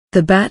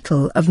The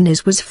Battle of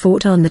Niš was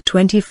fought on the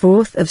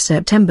 24th of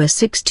September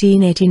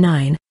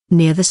 1689,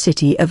 near the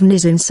city of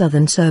Niš in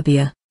southern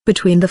Serbia,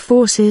 between the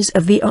forces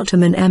of the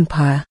Ottoman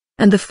Empire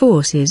and the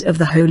forces of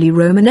the Holy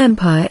Roman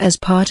Empire as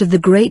part of the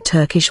Great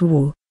Turkish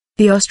War.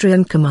 The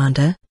Austrian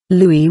commander,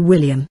 Louis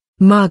William,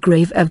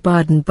 Margrave of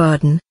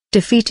Baden-Baden,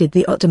 defeated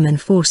the Ottoman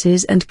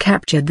forces and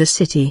captured the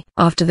city.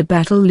 After the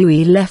battle,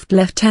 Louis left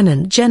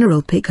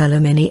Lieutenant-general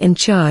Piccolomini in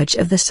charge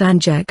of the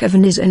Sanjak of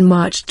Niš and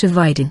marched to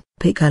Vidin.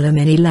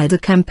 Piccolomini led a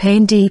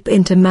campaign deep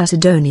into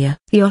Macedonia.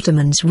 The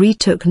Ottomans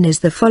retook Niš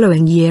the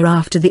following year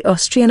after the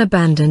Austrian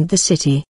abandoned the city.